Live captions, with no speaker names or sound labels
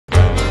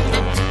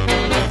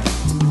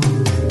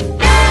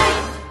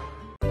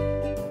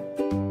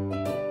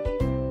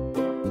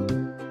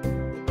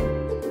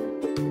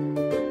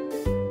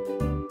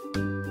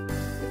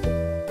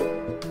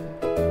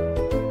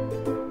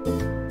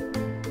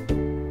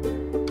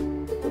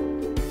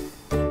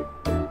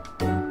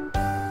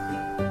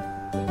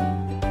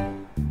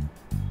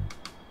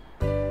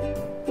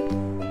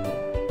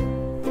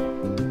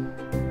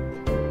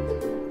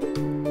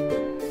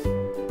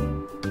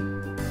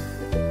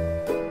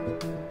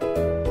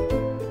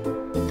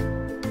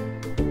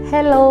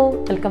Hello,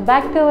 welcome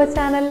back to our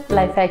channel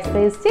Life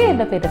Express.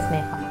 എൻ്റെ പേര്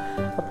സ്നേഹ.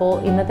 അപ്പോൾ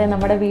ഇന്നത്തെ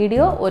നമ്മുടെ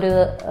വീഡിയോ ഒരു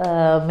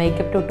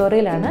മേക്കപ്പ്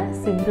ട്യൂട്ടോറിയൽ ആണ്.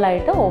 സിമ്പിൾ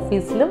ആയിട്ട്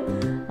ഓഫീസിലും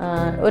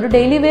ഒരു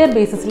ഡെയിലി വെയർ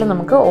ബേസിസിൽ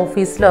നമുക്ക്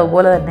ഓഫീസിലും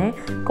അതുപോലെ തന്നെ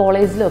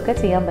കോളേജിലും ഒക്കെ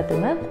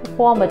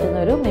പോകാൻ പറ്റുന്ന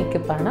ഒരു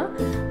മേക്കപ്പ് ആണ്.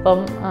 അപ്പം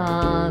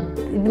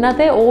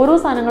ഇതിനകത്തെ ഓരോ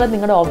സാധനങ്ങളും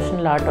നിങ്ങളുടെ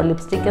ഓപ്ഷനിലാണ് കേട്ടോ.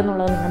 ലിപ്സ്റ്റിക്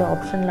എന്നുള്ളത് നിങ്ങളുടെ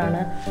ഓപ്ഷനിലാണ്,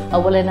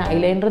 അതുപോലെ തന്നെ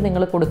ഐലൈനർ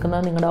നിങ്ങൾ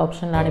കൊടുക്കുന്നത് നിങ്ങളുടെ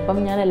ഓപ്ഷനിലാണ്. ഇപ്പം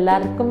ഞാൻ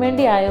എല്ലാവർക്കും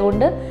വേണ്ടി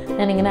ആയതുകൊണ്ട്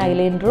ഞാനിങ്ങനെ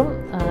ഐലൈനറും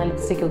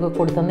ലിപ്സ്റ്റിക്കൊക്കെ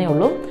കൊടുത്തതേ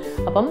ഉള്ളൂ.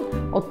 അപ്പം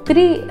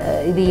ഒത്തിരി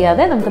ഇത്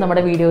ചെയ്യാതെ നമുക്ക്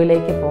നമ്മുടെ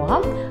വീഡിയോയിലേക്ക്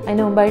പോകാം.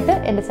 അതിന് മുമ്പായിട്ട്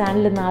എൻ്റെ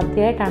ചാനൽ ഇന്ന്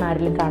ആദ്യമായിട്ടാണ്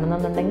ആരെങ്കിലും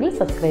കാണുന്നതെന്നുണ്ടെങ്കിൽ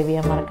സബ്സ്ക്രൈബ്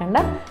ചെയ്യാൻ മറക്കണ്ട.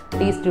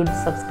 Please do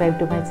subscribe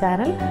to my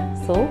channel.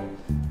 So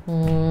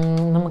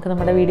നമുക്ക്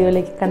നമ്മുടെ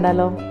വീഡിയോയിലേക്ക്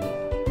കണ്ടാലോ.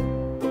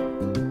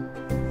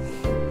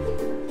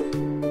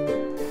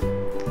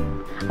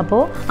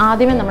 അപ്പോൾ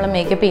ആദ്യമേ നമ്മൾ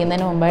മേക്കപ്പ്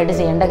ചെയ്യുന്നതിന് മുമ്പായിട്ട്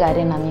ചെയ്യേണ്ട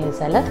കാര്യം എന്താണെന്ന്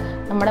ചോദിച്ചാൽ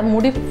നമ്മുടെ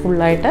മുടി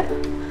ഫുള്ളായിട്ട്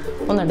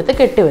ഒന്നെടുത്ത്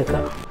കെട്ടി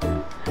വെക്കുക.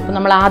 അപ്പോൾ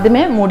നമ്മൾ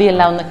ആദ്യമേ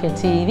മുടിയെല്ലാം ഒന്ന്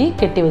ചീവി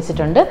കെട്ടി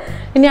വെച്ചിട്ടുണ്ട്.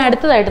 ഇനി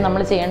അടുത്തതായിട്ട്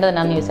നമ്മൾ ചെയ്യേണ്ടത്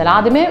എന്താണെന്ന് ചോദിച്ചാൽ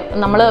ആദ്യമേ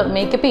നമ്മൾ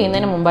മേക്കപ്പ്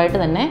ചെയ്യുന്നതിന് മുമ്പായിട്ട്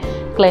തന്നെ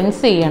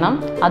ക്ലെൻസ് ചെയ്യണം,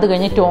 അത്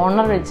കഴിഞ്ഞ്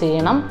ടോണർ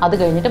ചെയ്യണം, അത്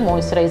കഴിഞ്ഞിട്ട്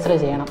മോയ്സ്ചറൈസർ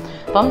ചെയ്യണം.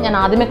 അപ്പം ഞാൻ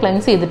ആദ്യമേ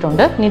ക്ലെൻസ്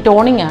ചെയ്തിട്ടുണ്ട്. ഇനി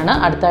ടോണിംഗ് ആണ്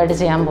അടുത്തായിട്ട്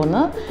ചെയ്യാൻ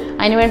പോകുന്നത്.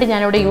 അതിനുവേണ്ടി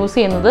ഞാനിവിടെ യൂസ്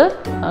ചെയ്യുന്നത്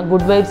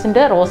ഗുഡ്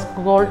വൈബ്സിൻ്റെ റോസ്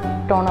ഗോൾഡ്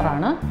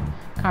ടോണറാണ്.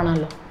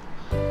 കാണാമല്ലോ.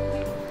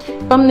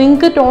 ഇപ്പം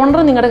നിങ്ങൾക്ക് ടോണർ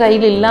നിങ്ങളുടെ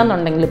കയ്യിലില്ല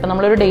എന്നുണ്ടെങ്കിൽ, ഇപ്പം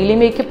നമ്മളൊരു ഡെയിലി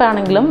മേക്കപ്പ്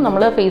ആണെങ്കിലും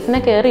നമ്മൾ ഫേസിനെ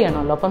കെയർ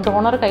ചെയ്യണമല്ലോ. അപ്പം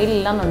ടോണർ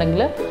കയ്യിലില്ല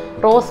എന്നുണ്ടെങ്കിൽ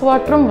റോസ്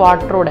വാട്ടറും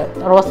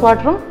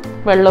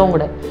വെള്ളവും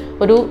കൂടെ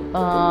ഒരു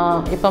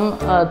ഇപ്പം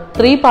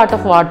 3 പാർട്ട്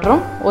ഓഫ് വാട്ടറും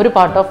 1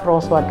 പാർട്ട് ഓഫ്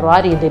റോസ് വാട്ടറും ആ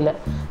രീതിയിൽ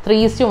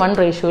 3:1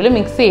 റേഷ്യോയിൽ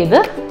മിക്സ് ചെയ്ത്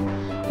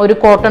ഒരു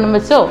കോട്ടൺ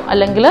വെച്ചോ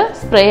അല്ലെങ്കിൽ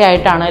സ്പ്രേ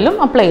ആയിട്ടാണേലും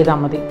അപ്ലൈ ചെയ്താൽ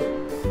മതി.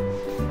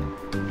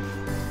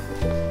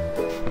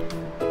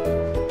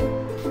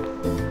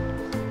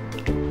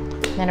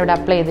 ഞാനിവിടെ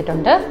അപ്ലൈ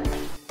ചെയ്തിട്ടുണ്ട്.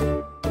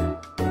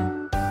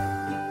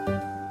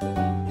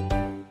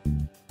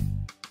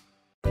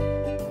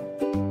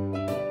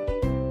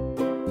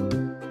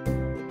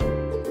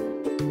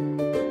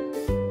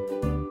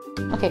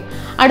 ഓക്കെ,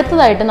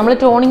 അടുത്തതായിട്ട് നമ്മൾ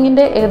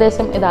ടോണിങ്ങിൻ്റെ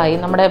ഏകദേശം ഇതായി,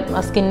 നമ്മുടെ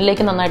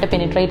സ്കിന്നിലേക്ക് നന്നായിട്ട്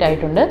പെനിട്രേറ്റ്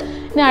ആയിട്ടുണ്ട്.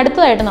 ഇനി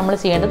അടുത്തതായിട്ട് നമ്മൾ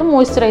ചെയ്യേണ്ടത്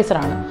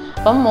മോയ്സ്ചറൈസറാണ്.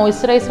 അപ്പം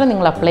മോയ്സ്ചറൈസർ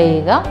നിങ്ങൾ അപ്ലൈ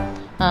ചെയ്യുക.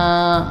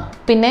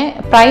 പിന്നെ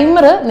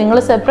പ്രൈമർ നിങ്ങൾ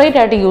സെപ്പറേറ്റ്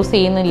ആയിട്ട് യൂസ്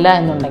ചെയ്യുന്നില്ല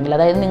എന്നുണ്ടെങ്കിൽ,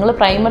 അതായത് നിങ്ങൾ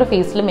പ്രൈമർ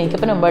ഫേസിൽ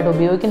മേക്കപ്പിന് മുമ്പായിട്ട്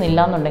ഉപയോഗിക്കുന്നില്ല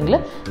എന്നുണ്ടെങ്കിൽ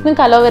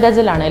നിങ്ങൾക്ക് അലോവേര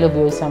ജെൽ ആണെങ്കിലും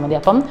ഉപയോഗിച്ചാൽ മതി.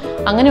 അപ്പം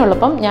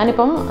അങ്ങനെയുള്ളപ്പം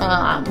ഞാനിപ്പം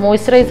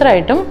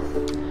മോയ്സ്ചറൈസറായിട്ടും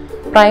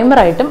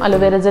പ്രൈമറായിട്ടും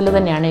അലോവേര ജെൽ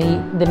തന്നെയാണ്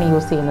ഇതിന്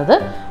യൂസ് ചെയ്യുന്നത്.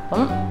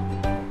 അപ്പം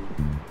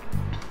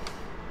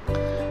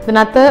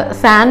ഇതിനകത്ത്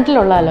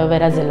സാൻഡിലുള്ള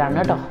അലോവേര ജെല്ലാണ്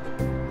കേട്ടോ.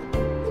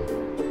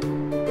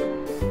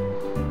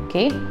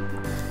 ഓക്കെ,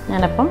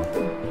 ഞാനപ്പം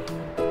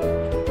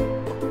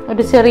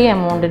ഒരു ചെറിയ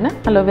എമൗണ്ടിന്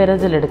അലോവേര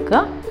ജെൽ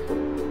എടുക്കുക.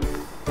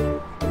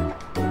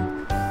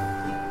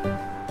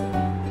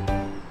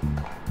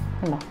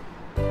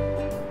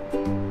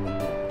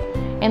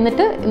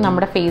 എന്നിട്ട്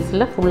നമ്മുടെ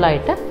ഫേസിൽ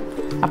ഫുള്ളായിട്ട്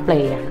അപ്ലൈ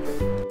ചെയ്യണം.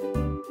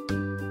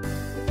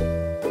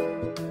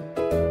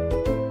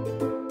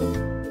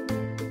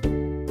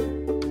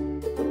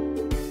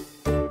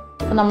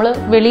 നമ്മൾ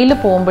വെളിയിൽ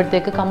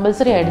പോകുമ്പോഴത്തേക്ക്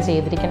കമ്പൽസറി ആയിട്ട്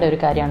ചെയ്തിരിക്കേണ്ട ഒരു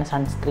കാര്യമാണ്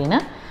സൺസ്ക്രീന്.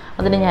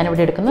 അതിന്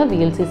ഞാനിവിടെ എടുക്കുന്നത്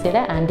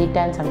VLCCയുടെ ആൻറ്റി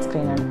ടാൻ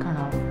സൺസ്ക്രീനാണ്.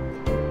 കാണാമോ?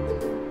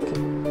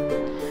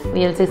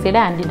 VLCCയുടെ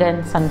ആൻറ്റി ടാൻ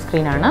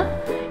സൺസ്ക്രീനാണ്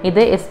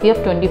ഇത്. SPF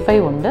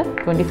 25 ഉണ്ട്.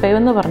 25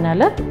 എന്ന്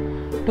പറഞ്ഞാൽ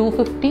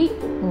 250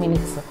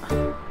 മിനിറ്റ്സ്.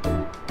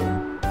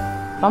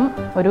 അപ്പം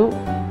ഒരു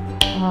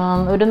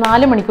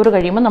 4 മണിക്കൂർ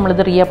കഴിയുമ്പോൾ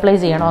നമ്മളിത് റീഅപ്ലൈ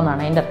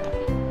ചെയ്യണമെന്നാണ് അതിൻ്റെ അർത്ഥം.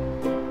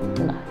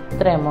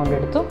 ഇത്ര എമൗണ്ട്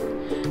എടുത്തു.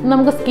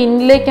 നമുക്ക്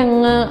സ്കിന്നിലേക്ക്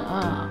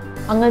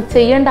അങ്ങ്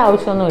ചെയ്യേണ്ട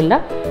ആവശ്യമൊന്നുമില്ല.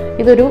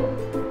 ഇതൊരു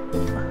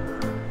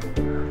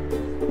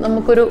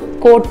നമുക്കൊരു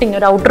കോട്ടിങ്,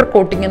 ഒരു ഔട്ടർ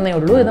കോട്ടിങ് എന്നേ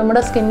ഉള്ളൂ. ഇത്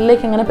നമ്മുടെ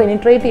സ്കിന്നിലേക്ക് അങ്ങനെ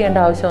പെനിട്രേറ്റ് ചെയ്യേണ്ട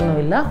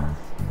ആവശ്യമൊന്നുമില്ല.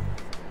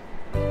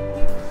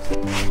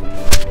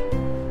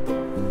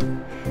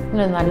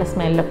 നല്ല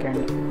സ്മെല്ലൊക്കെ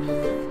ഉണ്ട്.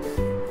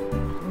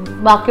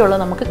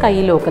 ബാക്കിയുള്ളത് നമുക്ക്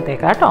കയ്യിലൊക്കെ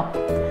തേക്കാം കേട്ടോ.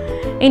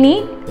 ഇനി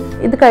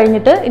ഇത്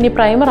കഴിഞ്ഞിട്ട് ഇനി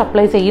പ്രൈമർ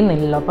അപ്ലൈ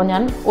ചെയ്യുന്നില്ലല്ലോ, അപ്പോൾ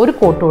ഞാൻ ഒരു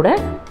കോട്ടൂടെ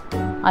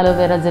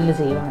അലോവേര ജെല്ല്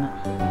ചെയ്യുവാണ്.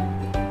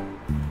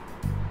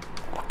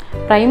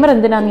 പ്രൈമർ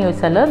എന്തിനാണെന്ന്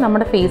ചോദിച്ചാൽ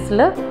നമ്മുടെ ഫേസിൽ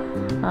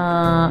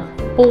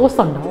പോസ്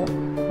ഉണ്ടാവും.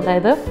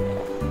 അതായത്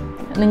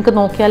നിങ്ങൾക്ക്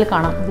നോക്കിയാൽ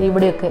കാണാം,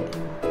 ഇവിടെയൊക്കെ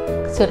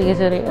ചെറിയ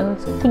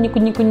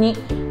കുഞ്ഞി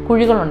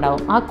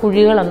കുഴികളുണ്ടാവും. ആ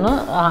കുഴികളൊന്ന്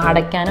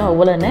അടയ്ക്കാനും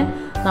അതുപോലെ തന്നെ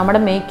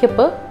നമ്മുടെ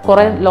മേക്കപ്പ്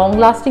കുറേ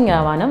ലോങ് ലാസ്റ്റിംഗ്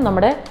ആവാനും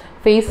നമ്മുടെ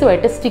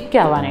ഫേസുമായിട്ട് സ്റ്റിക്ക്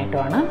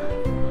ആവാനായിട്ടുമാണ്.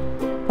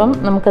 അപ്പം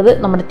നമുക്കത്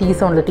നമ്മുടെ ടീ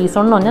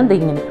സോണെന്ന് പറഞ്ഞാൽ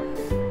ഇങ്ങനെ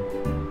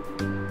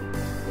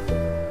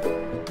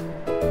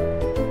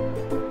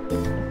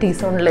ടീ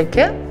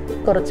സോണിലേക്ക്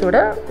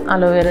കുറച്ചുകൂടെ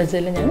അലോവേര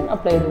ജെൽ ഞാൻ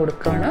അപ്ലൈ ചെയ്ത്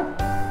കൊടുക്കുകയാണ്.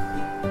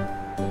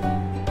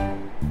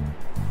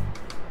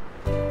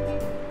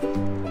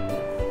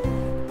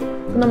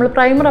 നമ്മൾ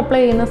പ്രൈമർ അപ്ലൈ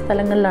ചെയ്യുന്ന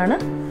സ്ഥലങ്ങളിലാണ്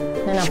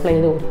ഞാൻ അപ്ലൈ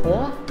ചെയ്ത് കൊടുത്തത്.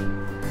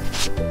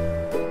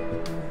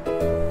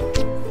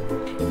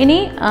 ഇനി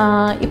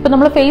ഇപ്പം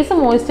നമ്മൾ ഫേസ്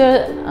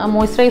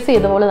മോയ്സ്ചറൈസ്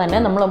ചെയ്ത പോലെ തന്നെ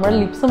നമ്മുടെ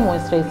ലിപ്സ്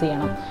മോയ്സ്ചറൈസ്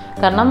ചെയ്യണം.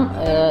 കാരണം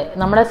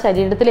നമ്മുടെ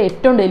ശരീരത്തിലെ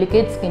ഏറ്റവും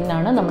ഡെലിക്കേറ്റ്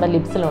സ്കിന്നാണ് നമ്മുടെ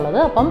ലിപ്സിലുള്ളത്.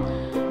 അപ്പം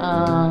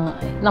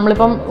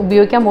നമ്മളിപ്പം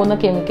ഉപയോഗിക്കാൻ പോകുന്ന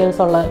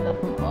കെമിക്കൽസ് ഉള്ള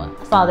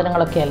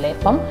സാധനങ്ങളൊക്കെ അല്ലേ.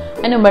 അപ്പം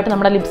അതിന് മുമ്പായിട്ട്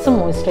നമ്മുടെ ലിപ്സ്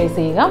മോയ്സ്ചറൈസ്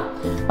ചെയ്യുക.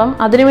 അപ്പം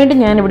അതിനുവേണ്ടി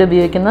ഞാനിവിടെ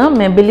ഉപയോഗിക്കുന്നത്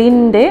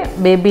മെബിലിൻ്റെ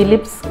baby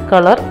lips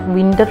colour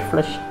winter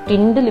flush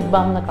ടിൻഡ് lip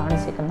balm എന്ന്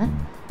കാണിച്ചിരിക്കുന്നത്.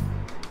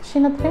 പക്ഷെ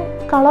ഇതിനത്രയും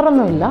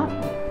കളറൊന്നുമില്ല.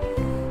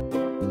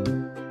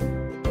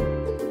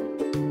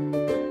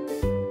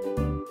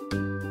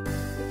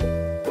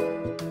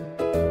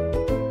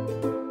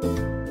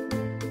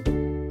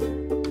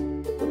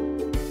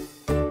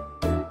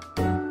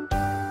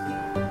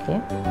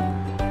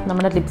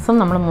 നമ്മുടെ ലിപ്സും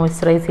നമ്മൾ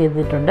മോയ്സ്ചറൈസ്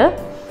ചെയ്തിട്ടുണ്ട്.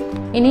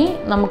 ഇനി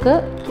നമുക്ക്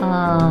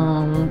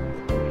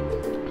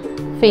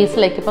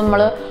ഫേസിലേക്ക് ഇപ്പം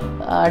നമ്മൾ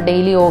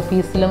ഡെയിലി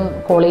ഓഫീസിലും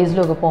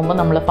കോളേജിലും ഒക്കെ പോകുമ്പോൾ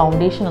നമ്മൾ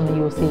ഫൗണ്ടേഷൻ ഒന്നും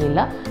യൂസ്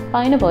ചെയ്യില്ല. അപ്പം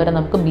അതിന് പകരം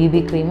നമുക്ക് BB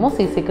ക്രീമോ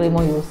CC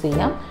ക്രീമോ യൂസ്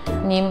ചെയ്യാം.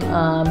 ഇനിയും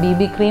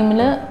BB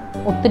ക്രീമിൽ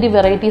ഒത്തിരി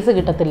വെറൈറ്റീസ്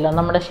കിട്ടത്തില്ല,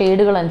 നമ്മുടെ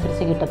ഷെയ്ഡുകൾ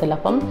അനുസരിച്ച് കിട്ടത്തില്ല.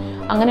 അപ്പം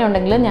അങ്ങനെ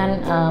ഉണ്ടെങ്കിൽ ഞാൻ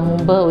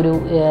മുമ്പ് ഒരു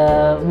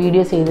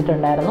വീഡിയോ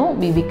ചെയ്തിട്ടുണ്ടായിരുന്നു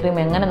BB ക്രീം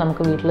എങ്ങനെ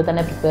നമുക്ക് വീട്ടിൽ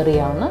തന്നെ പ്രിപ്പയർ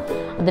ചെയ്യാമെന്ന്.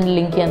 അതിൻ്റെ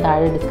ലിങ്ക് ഞാൻ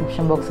താഴെ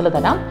ഡിസ്ക്രിപ്ഷൻ ബോക്സിൽ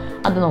തരാം,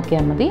 അത്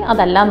നോക്കിയാൽ മതി.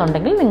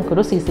 അതല്ലാന്നുണ്ടെങ്കിൽ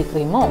നിങ്ങൾക്കൊരു CC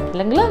ക്രീമോ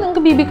അല്ലെങ്കിൽ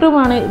നിങ്ങൾക്ക് BB ക്രീം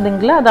ആണ്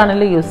ഇതെങ്കിൽ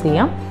അതാണെങ്കിലും യൂസ്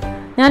ചെയ്യാം.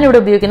 ഞാനിവിടെ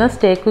ഉപയോഗിക്കുന്നത്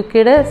സ്റ്റേ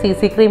ക്വിക്കിയുടെ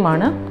CC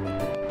ക്രീമാണ്.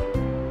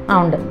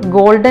 ഉണ്ട്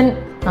ഗോൾഡൻ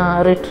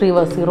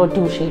റിട്രീവർ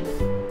 02 ഷെയ്ഡ്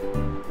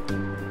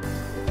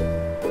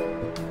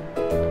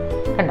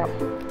കണ്ടോ,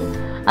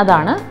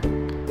 അതാണ്.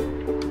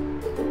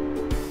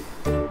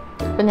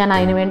 അപ്പം ഞാൻ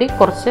അതിന് വേണ്ടി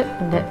കുറച്ച്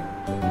എൻ്റെ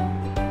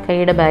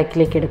കൈയുടെ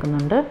ബാക്കിലേക്ക്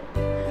എടുക്കുന്നുണ്ട്.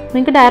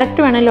 നിങ്ങൾക്ക്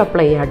ഡയറക്റ്റ് വേണമെങ്കിലും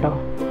അപ്ലൈ ചെയ്യാം കേട്ടോ.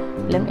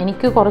 അല്ല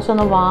എനിക്ക്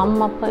കുറച്ചൊന്ന് വാം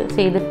അപ്പ്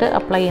ചെയ്തിട്ട്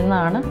അപ്ലൈ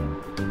ചെയ്യുന്നതാണ്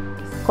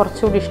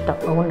കുറച്ചുകൂടി ഇഷ്ടം,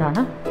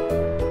 അതുകൊണ്ടാണ്.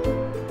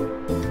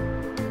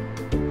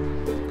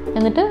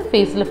 എന്നിട്ട്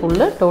ഫേസിൽ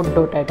ഫുള്ള്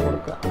ഡോട്ടായിട്ട്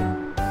കൊടുക്കുക.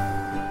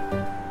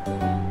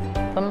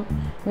 അപ്പം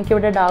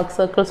എനിക്കിവിടെ ഡാർക്ക്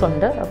സർക്കിൾസ്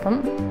ഉണ്ട്, അപ്പം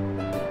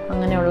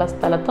അങ്ങനെയുള്ള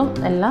സ്ഥലത്തും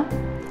എല്ലാം.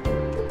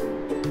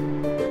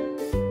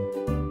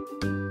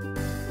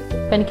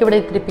 അപ്പം എനിക്കിവിടെ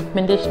ഇത്തിരി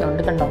പിഗ്മെൻറ്റേഷൻ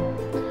ഉണ്ട് കണ്ടോ.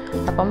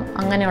 അപ്പം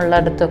അങ്ങനെയുള്ള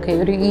അടുത്തൊക്കെ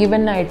ഒരു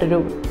ഈവൻ ആയിട്ടൊരു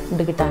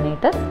ഇത്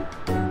കിട്ടാനായിട്ട്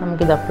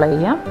നമുക്കിത് അപ്ലൈ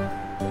ചെയ്യാം.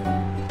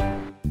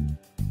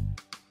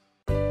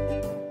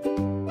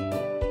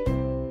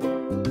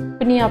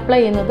 പിന്നെ ഈ അപ്ലൈ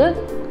ചെയ്യുന്നത്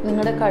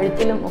നിങ്ങളുടെ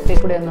കഴുത്തിലും ഒക്കെ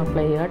കൂടെ ഒന്ന്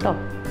അപ്ലൈ ചെയ്യുക കേട്ടോ.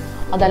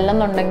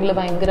 അതല്ലെന്നുണ്ടെങ്കിൽ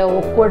ഭയങ്കര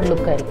ഓക്വേർഡ്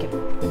ലുക്കായിരിക്കും.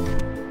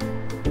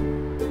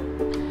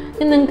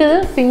 ഇനി നിങ്ങൾക്കിത്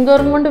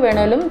ഫിംഗറും കൊണ്ട്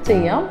വേണമെങ്കിലും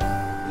ചെയ്യാം.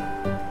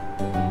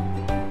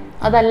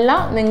 അതല്ല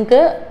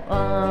നിങ്ങൾക്ക്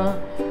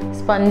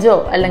സ്പഞ്ചോ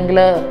അല്ലെങ്കിൽ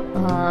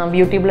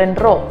ബ്യൂട്ടി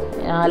ബ്ലെൻഡറോ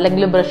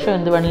അല്ലെങ്കിൽ ബ്രഷോ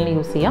എന്ത് വേണമെങ്കിലും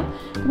യൂസ് ചെയ്യാം.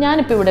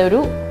 ഞാനിപ്പോൾ ഇവിടെ ഒരു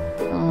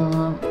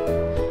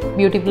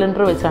ബ്യൂട്ടി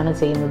ബ്ലെൻഡർ വെച്ചാണ്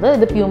ചെയ്യുന്നത്.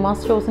 ഇത് പ്യൂമ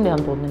സ്റ്റോഴ്സിൻ്റെ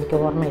ആണെന്ന് തോന്നുന്നു, എനിക്ക്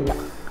ഓർമ്മയില്ല.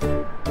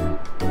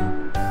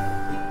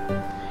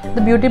 ഇത്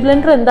ബ്യൂട്ടി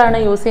ബ്ലെൻഡർ എന്താണ്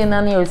യൂസ്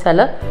ചെയ്യുന്നതെന്ന് ചോദിച്ചാൽ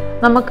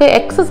നമുക്ക്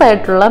എക്സസ്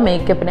ആയിട്ടുള്ള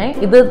മേക്കപ്പിനെ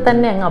ഇത്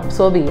തന്നെ അങ്ങ്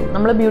അബ്സോർബ് ചെയ്യും.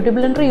 നമ്മൾ ബ്യൂട്ടി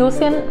ബ്ലെൻഡർ യൂസ്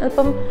ചെയ്യാൻ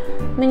ഇപ്പം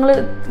നിങ്ങൾ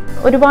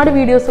ഒരുപാട്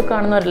വീഡിയോസ്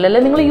കാണുന്നവരല്ല,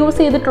 അല്ലെങ്കിൽ നിങ്ങൾ യൂസ്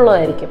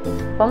ചെയ്തിട്ടുള്ളതായിരിക്കും.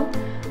 അപ്പം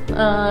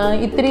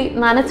ഇത്തിരി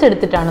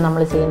നനച്ചെടുത്തിട്ടാണ്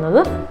നമ്മൾ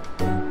ചെയ്യുന്നത്.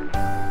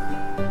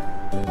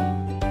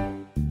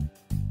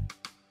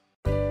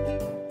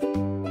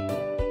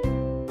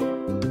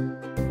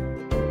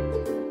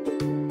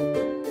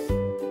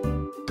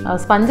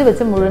 സ്പഞ്ച്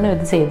വെച്ച് മുഴുവനും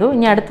ഇത് ചെയ്തു.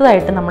 ഇനി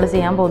അടുത്തതായിട്ട് നമ്മൾ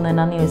ചെയ്യാൻ പോകുന്നത്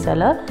എന്താണെന്ന്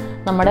ചോദിച്ചാൽ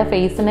നമ്മുടെ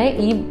ഫേസിനെ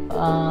ഈ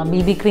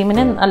BB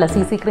ക്രീമിനെ അല്ല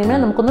CC ക്രീമിനെ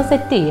നമുക്കൊന്ന്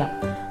സെറ്റ് ചെയ്യാം.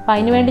 അപ്പോൾ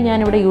അതിന് വേണ്ടി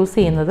ഞാനിവിടെ യൂസ്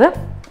ചെയ്യുന്നത്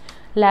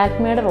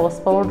ലാക്മേയുടെ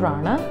റോസ്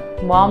പൗഡറാണ്,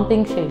 വാം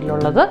പിങ്ക്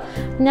ഷെയ്ഡിലുള്ളത്.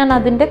 ഞാൻ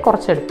അതിൻ്റെ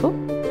കുറച്ചെടുത്തു.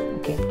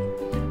 ഓക്കെ,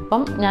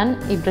 അപ്പം ഞാൻ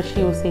ഈ ബ്രഷ്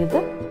യൂസ് ചെയ്ത്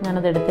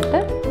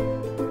ഞാനതെടുത്തിട്ട്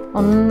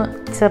ഒന്ന്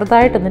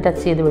ചെറുതായിട്ടൊന്ന്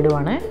ടച്ച് ചെയ്ത്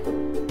വിടുവാണേ.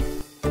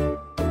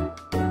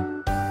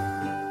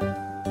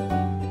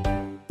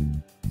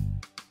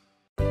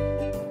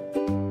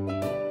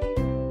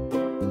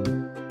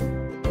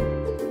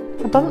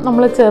 അപ്പം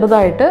നമ്മൾ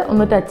ചെറുതായിട്ട്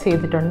ഒന്ന് ടച്ച്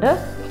ചെയ്തിട്ടുണ്ട്.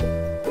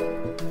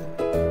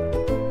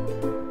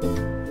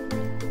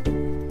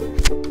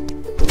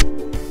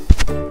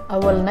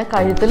 അതുപോലെ തന്നെ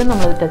കഴുത്തിലും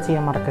നമ്മൾ ടച്ച്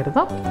ചെയ്യാൻ മറക്കരുത്.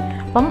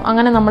 അപ്പം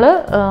അങ്ങനെ നമ്മൾ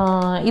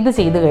ഇത്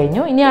ചെയ്ത്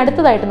കഴിഞ്ഞു. ഇനി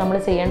അടുത്തതായിട്ട് നമ്മൾ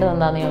ചെയ്യേണ്ടത്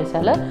എന്താണെന്ന്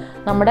ചോദിച്ചാൽ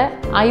നമ്മുടെ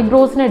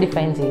ഐബ്രോസിനെ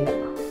ഡിഫൈൻ ചെയ്യുക.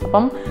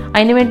 അപ്പം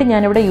അതിന് വേണ്ടി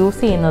ഞാനിവിടെ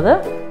യൂസ് ചെയ്യുന്നത്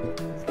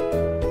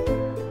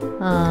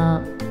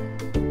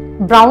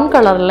ബ്രൗൺ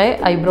കളറിലെ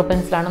ഐബ്രോ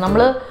പെൻസിലാണ്.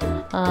 നമ്മൾ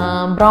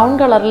ബ്രൗൺ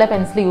കളറിലെ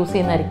പെൻസിൽ യൂസ്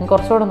ചെയ്യുന്നതായിരിക്കും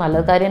കുറച്ചുകൂടെ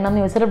നല്ലത്. കാര്യം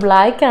എന്താണെന്ന് ചോദിച്ചാൽ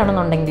ബ്ലാക്ക്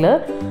ആണെന്നുണ്ടെങ്കിൽ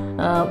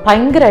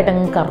ഭയങ്കരമായിട്ട്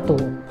അങ്ങ് കറുത്തു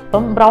പോകും.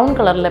 അപ്പം ബ്രൗൺ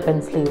കളറിലെ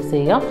പെൻസിൽ യൂസ്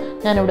ചെയ്യുക.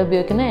 ഞാനിവിടെ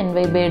ഉപയോഗിക്കുന്ന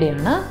NYBയുടെ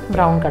ആണ്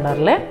ബ്രൗൺ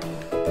കളറിലെ.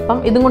 അപ്പം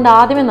ഇതും കൊണ്ട്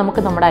ആദ്യമേ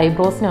നമുക്ക് നമ്മുടെ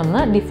ഐബ്രോസിനെ ഒന്ന്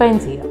ഡിഫൈൻ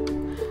ചെയ്യാം.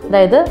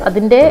 അതായത്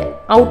അതിൻ്റെ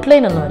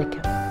ഔട്ട്ലൈൻ ഒന്ന്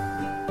വരയ്ക്കാം.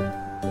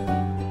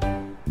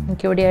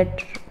 എനിക്കിവിടെ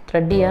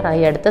ത്രെഡ്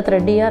ചെയ്യാറായി, അടുത്ത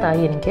ത്രെഡ്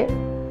ചെയ്യാറായി എനിക്ക്.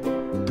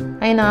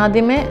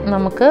 അതിനാദ്യമേ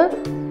നമുക്ക്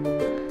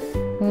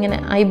ഇങ്ങനെ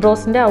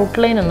ഐബ്രോസിൻ്റെ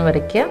ഔട്ട്ലൈൻ ഒന്ന്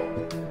വരയ്ക്കുക.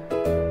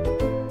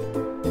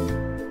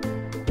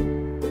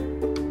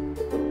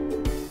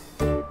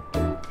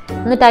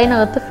 എന്നിട്ട്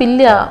അതിനകത്ത്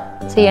ഫില്ല്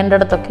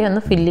ചെയ്യേണ്ടിടത്തൊക്കെ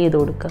ഒന്ന് ഫില്ല് ചെയ്ത്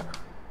കൊടുക്കുക.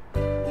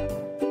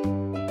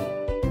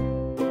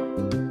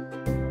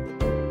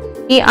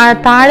 ഈ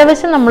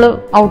താഴെവശം നമ്മൾ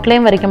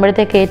ഔട്ട്ലൈൻ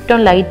വരയ്ക്കുമ്പോഴത്തേക്ക്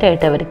ഏറ്റവും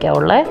ലൈറ്റായിട്ട്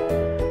വരയ്ക്കാവുള്ളേ.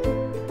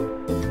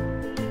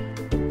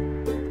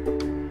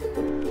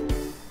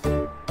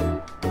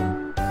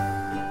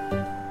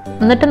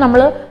 എന്നിട്ട്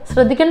നമ്മൾ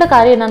ശ്രദ്ധിക്കേണ്ട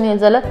കാര്യം എന്താണെന്ന്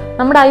വെച്ചാൽ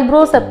നമ്മുടെ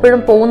ഐബ്രോസ്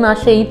എപ്പോഴും പോകുന്ന ആ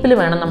ഷേപ്പിൽ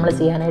വേണം നമ്മൾ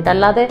ചെയ്യാനായിട്ട്.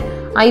 അല്ലാതെ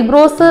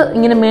ഐബ്രോസ്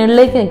ഇങ്ങനെ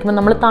മുകളിലേക്ക് നിൽക്കുമ്പോൾ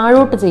നമ്മൾ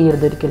താഴോട്ട്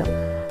ചെയ്യരുത് ഒരിക്കലും.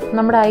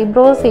 നമ്മുടെ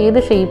ഐബ്രോസ് ഏത്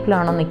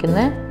ഷേപ്പിലാണോ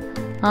നിൽക്കുന്നത്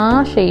ആ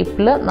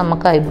ഷേപ്പിൽ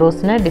നമുക്ക്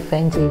ഐബ്രോസിനെ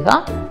ഡിഫൈൻ ചെയ്യുക.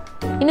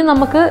 ഇനി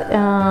നമുക്ക്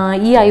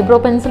ഈ ഐബ്രോ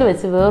പെൻസിൽ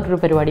വെച്ച് വേറൊരു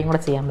പരിപാടിയും കൂടെ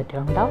ചെയ്യാൻ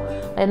പറ്റുന്നുണ്ടോ.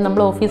 അതായത്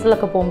നമ്മൾ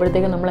ഓഫീസിലൊക്കെ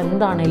പോകുമ്പോഴത്തേക്കും നമ്മൾ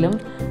എന്താണേലും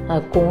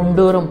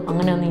കോണ്ടൂറും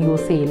അങ്ങനെയൊന്നും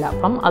യൂസ് ചെയ്യില്ല.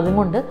 അപ്പം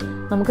അതുകൊണ്ട്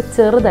നമുക്ക്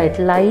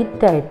ചെറുതായിട്ട്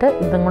ലൈറ്റായിട്ട്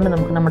ഇതും കൊണ്ട്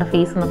നമുക്ക് നമ്മുടെ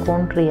ഫേസ് ഒന്ന്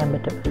കോണ്ടൂർ ചെയ്യാൻ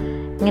പറ്റും.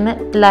 ഇങ്ങനെ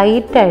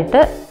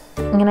ലൈറ്റായിട്ട്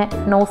ഇങ്ങനെ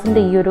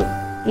നോസിൻ്റെ ഈ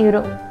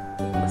ഒരു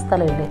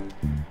സ്ഥലമില്ലേ,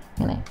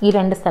 ഇങ്ങനെ ഈ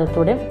രണ്ട്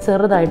സ്ഥലത്തൂടെയും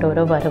ചെറുതായിട്ട്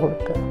ഓരോ വര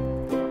കൊടുക്കുക.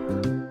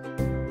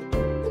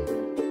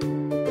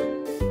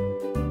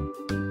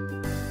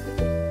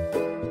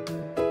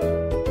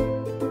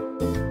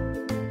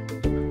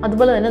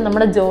 അതുപോലെ തന്നെ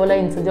നമ്മുടെ ജോ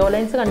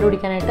ലൈൻസ്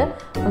കണ്ടുപിടിക്കാനായിട്ട്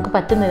നമുക്ക്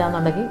പറ്റുന്നില്ല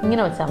എന്നുണ്ടെങ്കിൽ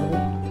ഇങ്ങനെ വെച്ചാൽ മതി.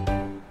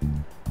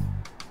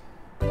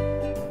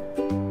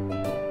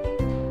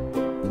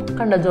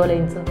 കണ്ടോ ജോ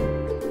ലൈൻസ്?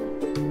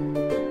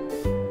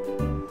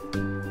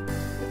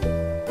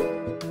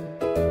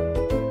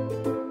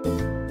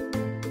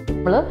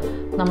 നമ്മൾ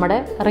നമ്മുടെ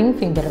റിംഗ്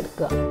ഫിംഗർ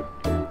എടുക്കുക.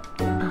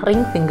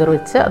 റിംഗ് ഫിംഗർ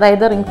വെച്ച്,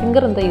 അതായത് റിംഗ്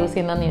ഫിംഗർ എന്താ യൂസ്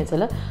ചെയ്യുന്നതെന്ന്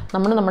ചോദിച്ചാൽ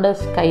നമ്മൾ നമ്മുടെ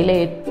കയ്യിലെ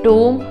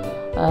ഏറ്റവും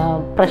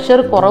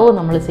പ്രഷർ കുറവ്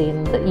നമ്മൾ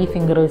ചെയ്യുന്നത് ഈ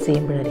ഫിംഗർ വെച്ച്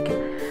ചെയ്യുമ്പോഴായിരിക്കും.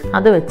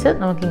 അത് വെച്ച്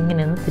നമുക്ക്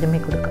ഇങ്ങനെ ഒന്ന് തിരുമ്മി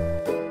കൊടുക്കാം.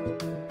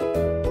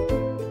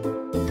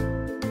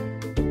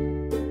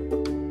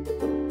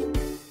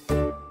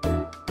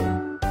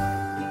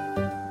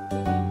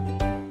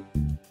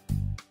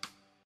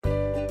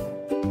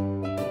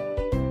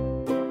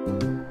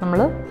 നമ്മൾ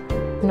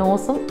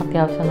നോസും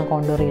അത്യാവശ്യം ഒന്ന്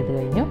കോണ്ടൂർ ചെയ്ത്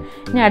കഴിഞ്ഞു.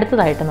 ഇനി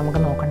അടുത്തതായിട്ട്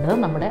നമുക്ക് നോക്കേണ്ടത്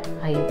നമ്മുടെ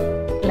ഐ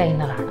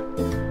ലൈനറാണ്.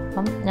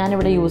 അപ്പം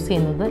ഞാനിവിടെ യൂസ്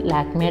ചെയ്യുന്നത്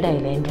ലാക്മേയുടെ ഐ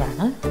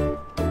ലൈനറാണ്.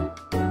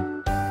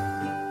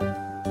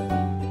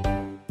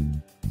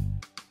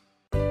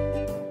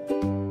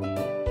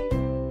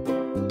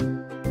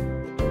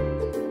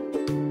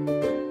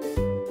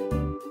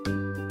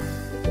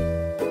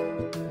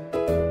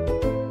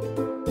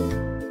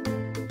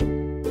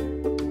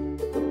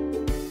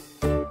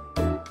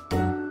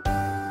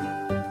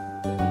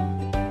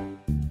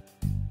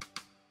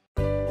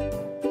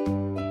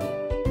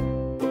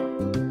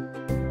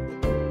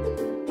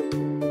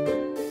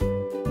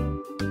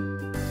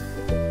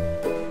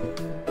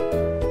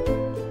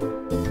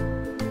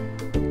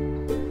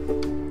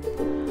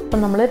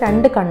 അപ്പം നമ്മൾ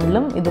രണ്ട്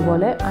കണ്ണിലും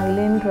ഇതുപോലെ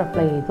ഐലൈനർ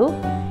അപ്ലൈ ചെയ്തു.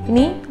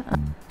 ഇനി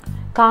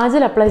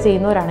കാജൽ അപ്ലൈ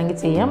ചെയ്യുന്നവരാണെങ്കിൽ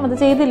ചെയ്യാം, അത്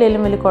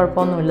ചെയ്തില്ലെങ്കിലും വലിയ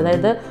കുഴപ്പമൊന്നുമില്ല.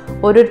 അതായത്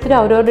ഓരോരുത്തരും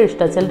അവരവരുടെ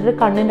ഇഷ്ടം. ചിലർ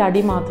കണ്ണിൻ്റെ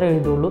അടി മാത്രമേ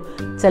എഴുതുള്ളൂ,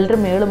 ചിലർ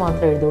മേള്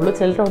മാത്രമേ എഴുതുള്ളൂ,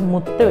 ചിലർ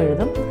മുട്ട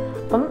എഴുതും.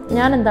 അപ്പം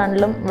ഞാൻ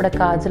എന്താണെങ്കിലും ഇവിടെ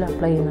കാജൽ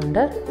അപ്ലൈ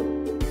ചെയ്യുന്നുണ്ട്.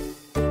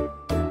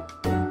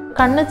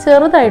 കണ്ണ്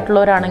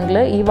ചെറുതായിട്ടുള്ളവരാണെങ്കിൽ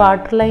ഈ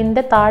വാട്ടർ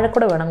ലൈനിൻ്റെ താഴെ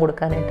കൂടെ വേണം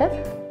കൊടുക്കാനായിട്ട്.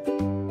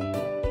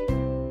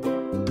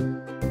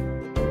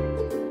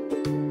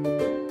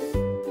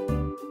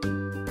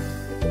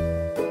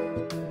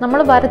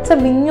 നമ്മൾ വരച്ച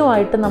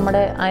വിങ്ങുമായിട്ട്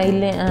നമ്മുടെ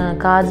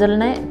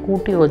കാജലിനെ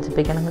കൂട്ടി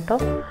യോജിപ്പിക്കണം കേട്ടോ.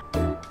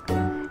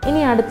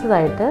 ഇനി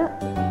അടുത്തതായിട്ട്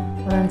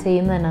ഞാൻ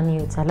ചെയ്യുന്നത് എന്നാന്ന്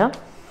ചോദിച്ചാൽ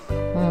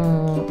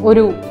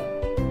ഒരു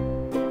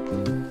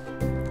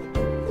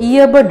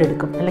ഇയർബഡ്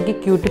എടുക്കും, അല്ലെങ്കിൽ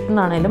ക്യൂട്ടിപ്പ്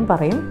എന്നാണേലും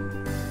പറയും.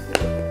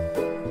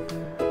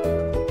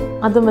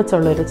 അതും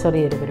വെച്ചുള്ളൊരു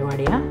ചെറിയൊരു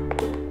പരിപാടിയാണ്.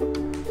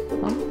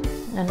 അപ്പം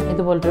ഞാൻ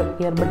ഇതുപോലൊരു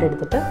ഇയർബഡ്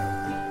എടുത്തിട്ട്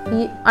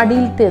ഈ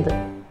അടിയിലത്തേത്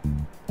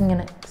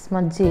ഇങ്ങനെ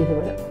സ്മഡ്ജ് ചെയ്ത്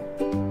വിടും.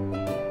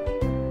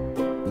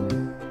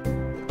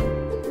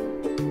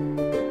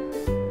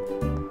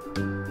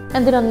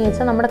 എന്തിനാണെന്ന്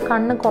ചോദിച്ചാൽ നമ്മുടെ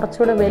കണ്ണ്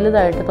കുറച്ചുകൂടെ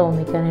വലുതായിട്ട്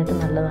തോന്നിക്കാനായിട്ട്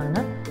നല്ലതാണ്.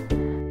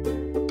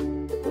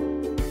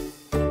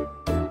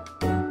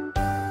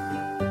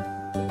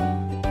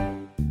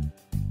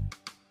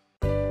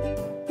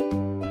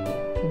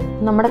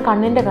 നമ്മുടെ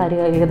കണ്ണിൻ്റെ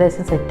കാര്യം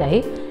ഏകദേശം സെറ്റായി.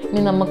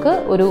 ഇനി നമുക്ക്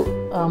ഒരു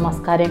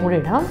മസ്കാരയും കൂടി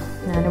ഇടാം.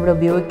 ഞാനിവിടെ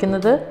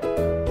ഉപയോഗിക്കുന്നത്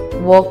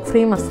വർക്ക്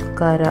ഫ്രീ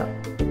മസ്കാര,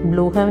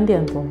 ബ്ലൂ ഹെവൻ്റെ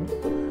ആണെന്ന്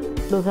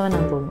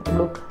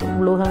തോന്നുന്നു.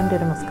 ബ്ലൂ ഹെവൻ്റെ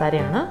ഒരു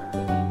മസ്കാരയാണ്.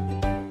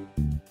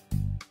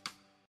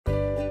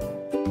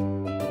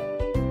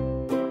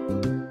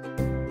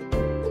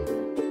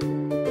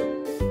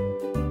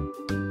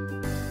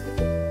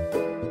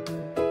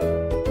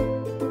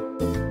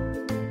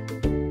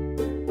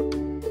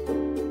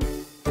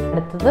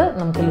 അടുത്തത്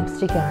നമുക്ക്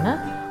ലിപ്സ്റ്റിക്കാണ്.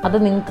 അത്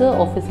നിങ്ങൾക്ക്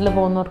ഓഫീസിൽ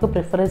പോകുന്നവർക്ക്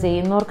പ്രിഫർ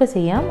ചെയ്യുന്നവർക്ക്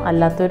ചെയ്യാം,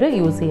 അല്ലാത്തവർ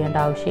യൂസ് ചെയ്യേണ്ട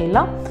ആവശ്യമില്ല.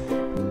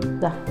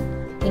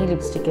 ഈ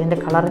ലിപ്സ്റ്റിക്ക്, ഇതിൻ്റെ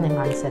കളർ ഞാൻ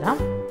കാണിച്ചു തരാം.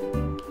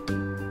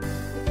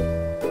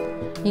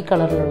 ഈ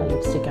കളറിലുള്ള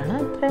ലിപ്സ്റ്റിക്കാണ്.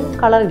 ഇത്രയും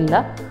കളറില്ല.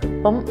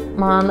 അപ്പം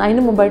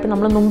അതിന് മുമ്പായിട്ട്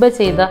നമ്മൾ മുമ്പേ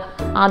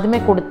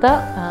ആദ്യമേ കൊടുത്ത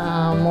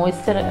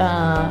മോയ്സ്ചർ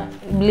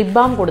ലിപ്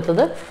ബാം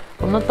കൊടുത്തത്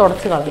ഒന്ന്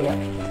തുടച്ച് കളയുക.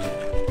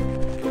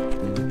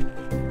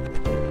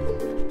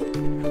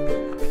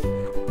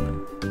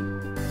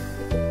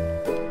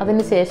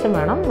 അതിന് ശേഷം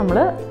വേണം നമ്മൾ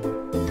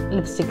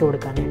ലിപ്സ്റ്റിക്ക്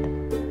കൊടുക്കാനായിട്ട്.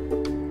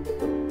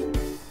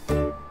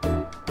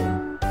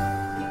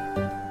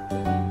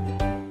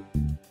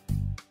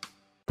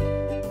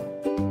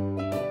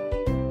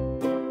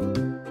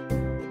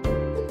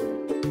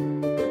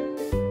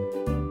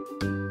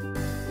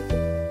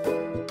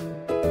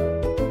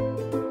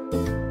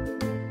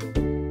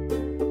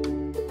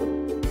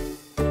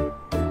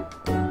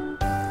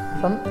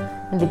 അപ്പം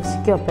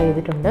ലിപ്സ്റ്റിക്കും അപ്ലൈ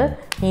ചെയ്തിട്ടുണ്ട്.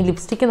 ഈ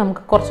ലിപ്സ്റ്റിക്ക്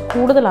നമുക്ക് കുറച്ച്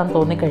കൂടുതലാണെന്ന്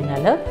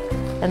തോന്നിക്കഴിഞ്ഞാൽ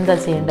എന്താ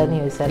ചെയ്യേണ്ടതെന്ന്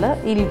ചോദിച്ചാൽ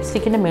ഈ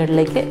ലിപ്സ്റ്റിക്കിൻ്റെ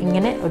മുകളിലേക്ക്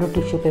ഇങ്ങനെ ഒരു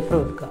ടിഷ്യൂ പേപ്പർ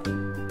വെക്കുക.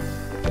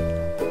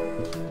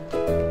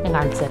 ഞാൻ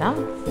കാണിച്ചു തരാം.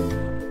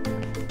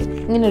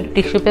 ഇങ്ങനെ ഒരു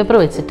ടിഷ്യൂ പേപ്പർ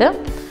വെച്ചിട്ട്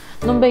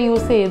മുമ്പേ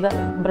യൂസ് ചെയ്ത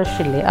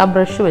ബ്രഷില്ലേ, ആ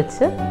ബ്രഷ്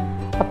വെച്ച്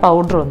ആ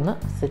പൗഡർ ഒന്ന്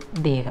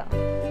സെറ്റ് ചെയ്യുക.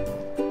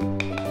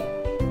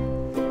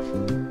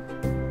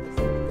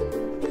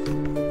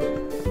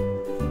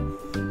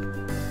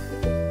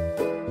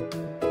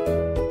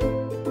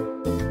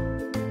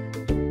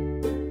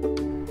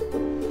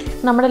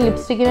 നമ്മുടെ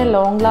ലിപ്സ്റ്റിക്കിനെ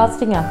ലോങ്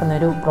ലാസ്റ്റിംഗ് ആക്കുന്ന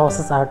ഒരു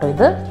പ്രോസസ്സാണ് കേട്ടോ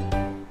ഇത്.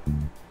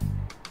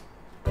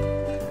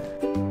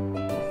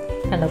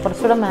 കണ്ടോ,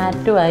 കുറച്ചുകൂടെ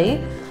മാറ്റുമായി.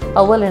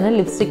 അതുപോലെ തന്നെ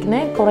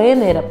ലിപ്സ്റ്റിക്കിനെ കുറേ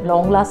നേരം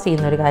ലോങ് ലാസ്റ്റ്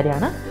ചെയ്യുന്ന ഒരു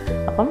കാര്യമാണ്.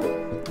 അപ്പം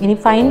ഇനി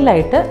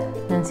ഫൈനലായിട്ട്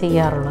ഞാൻ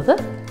ചെയ്യാറുള്ളത്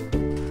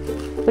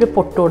ഒരു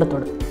പൊട്ടുകൂടെ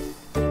തൊടും.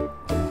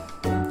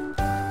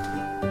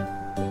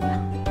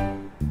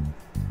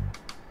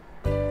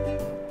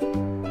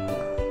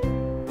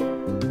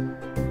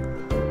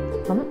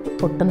 അപ്പം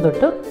പൊട്ടും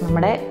തൊട്ടു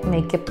നമ്മുടെ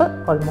മേക്കപ്പ്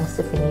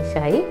ഓൾമോസ്റ്റ്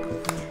ഫിനിഷായി.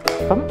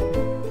 അപ്പം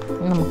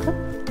നമുക്ക്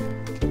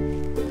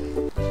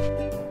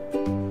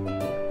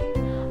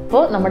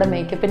അപ്പോൾ നമ്മുടെ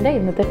മേക്കപ്പിൻ്റെ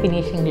ഇന്നത്തെ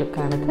ഫിനിഷിംഗ്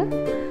ലുക്കാണിത്.